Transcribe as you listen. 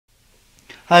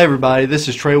Hi everybody, this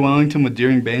is Tray Wellington with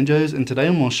Deering Banjos, and today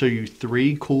I'm going to show you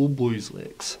 3 cool blues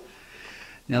licks.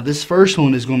 Now this first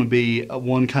one is going to be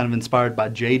one kind of inspired by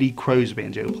J.D. Crow's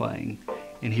banjo playing,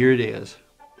 and here it is.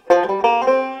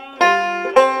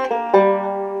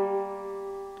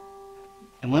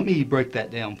 And let me break that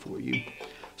down for you.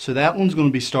 So that one's going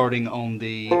to be starting on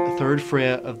the 3rd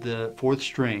fret of the 4th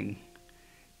string,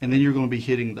 and then you're going to be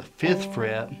hitting the 5th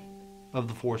fret of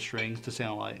the 4th strings to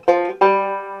sound like.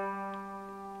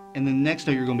 And then the next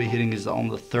note you're going to be hitting is on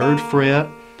the 3rd fret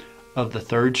of the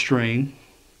 3rd string,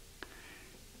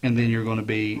 and then you're going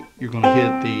to hit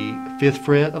the 5th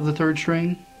fret of the 3rd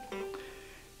string.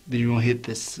 Then you're going to hit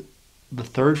the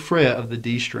 3rd fret of the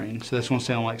D string. So that's going to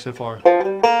sound like so far.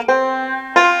 And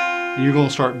you're going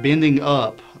to start bending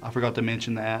up. I forgot to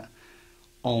mention that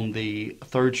on the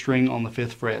 3rd string on the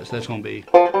 5th fret. So that's going to be.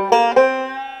 And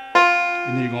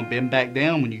then you're going to bend back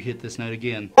down when you hit this note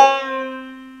again.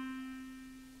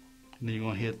 And then you're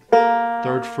going to hit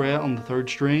 3rd fret on the 3rd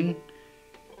string,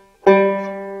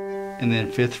 and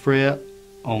then 5th fret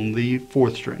on the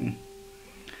 4th string.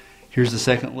 Here's the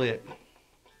second lick.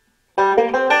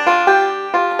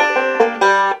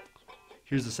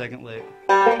 Here's the second lick.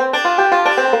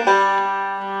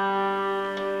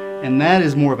 And that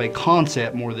is more of a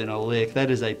concept more than a lick. That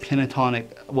is a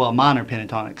pentatonic, well, a minor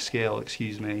pentatonic scale,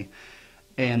 excuse me.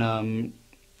 And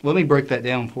let me break that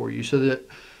down for you. So that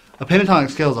a pentatonic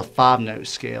scale is a 5-note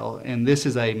scale, and this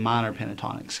is a minor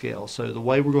pentatonic scale. So the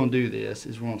way we're going to do this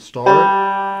is we're going to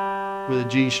start with a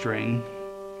G string,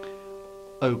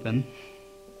 open,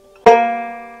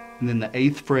 and then the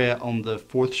 8th fret on the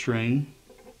 4th string,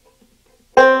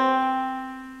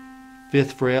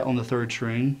 5th fret on the 3rd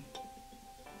string,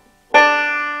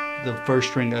 the 1st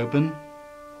string open,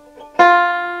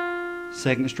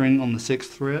 2nd string on the 6th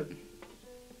fret,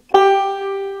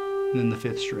 and then the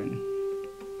 5th string.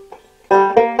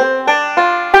 And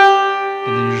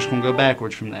then you're just going to go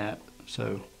backwards from that.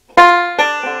 So.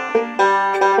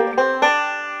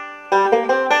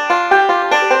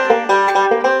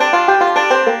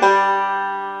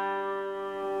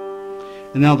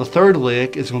 And now the third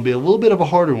lick is going to be a little bit of a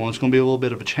harder one. It's going to be a little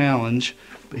bit of a challenge,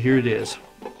 but here it is.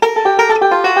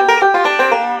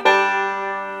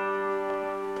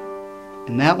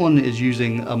 And that one is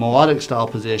using a melodic style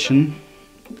position.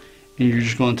 And you're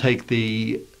just going to take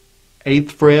the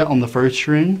 8th fret on the 1st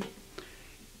string,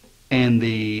 and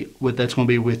that's going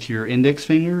to be with your index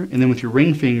finger, and then with your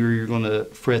ring finger you're going to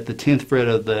fret the 10th fret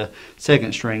of the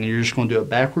 2nd string, and you're just going to do a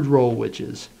backwards roll, which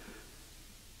is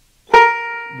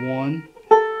 1,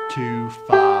 2,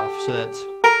 5. So that's.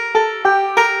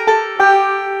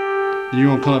 Then you're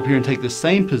going to come up here and take the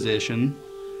same position,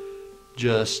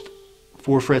 just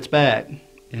 4 frets back, and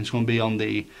it's going to be on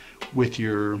with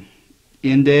your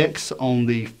index on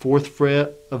the 4th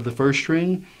fret of the 1st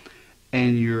string,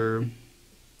 and your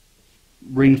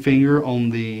ring finger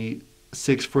on the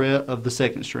 6th fret of the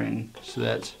 2nd string. So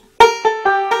that's,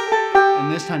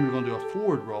 and this time you're going to do a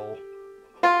forward roll.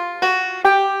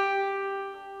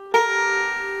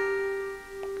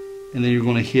 And then you're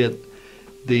going to hit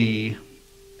the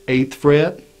 8th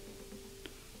fret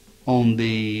on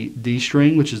the D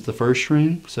string, which is the 1st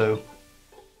string. So.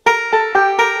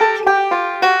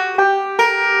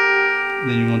 And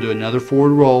then you're going to do another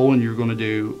forward roll, and you're going to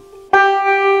do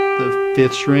the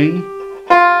 5th string,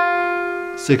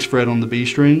 6th fret on the B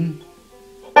string,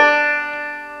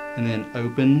 and then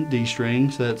open D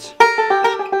string. So that's.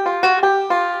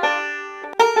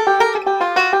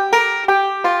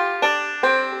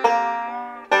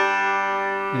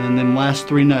 And then the last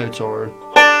 3 notes are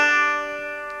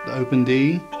the open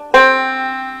D,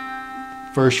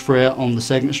 1st fret on the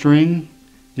 2nd string,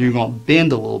 then you're going to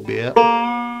bend a little bit,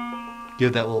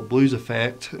 give that little blues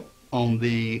effect on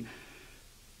the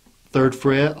 3rd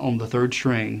fret on the 3rd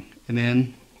string, and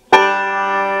then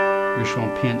you're just going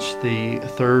to pinch the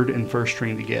 3rd and 1st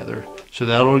string together. So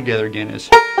that all together again is.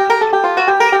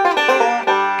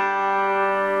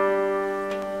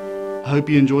 I hope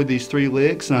you enjoyed these 3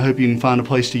 licks, and I hope you can find a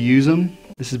place to use them.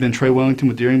 This has been Tray Wellington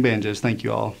with Deering Banjos. Thank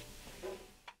you all.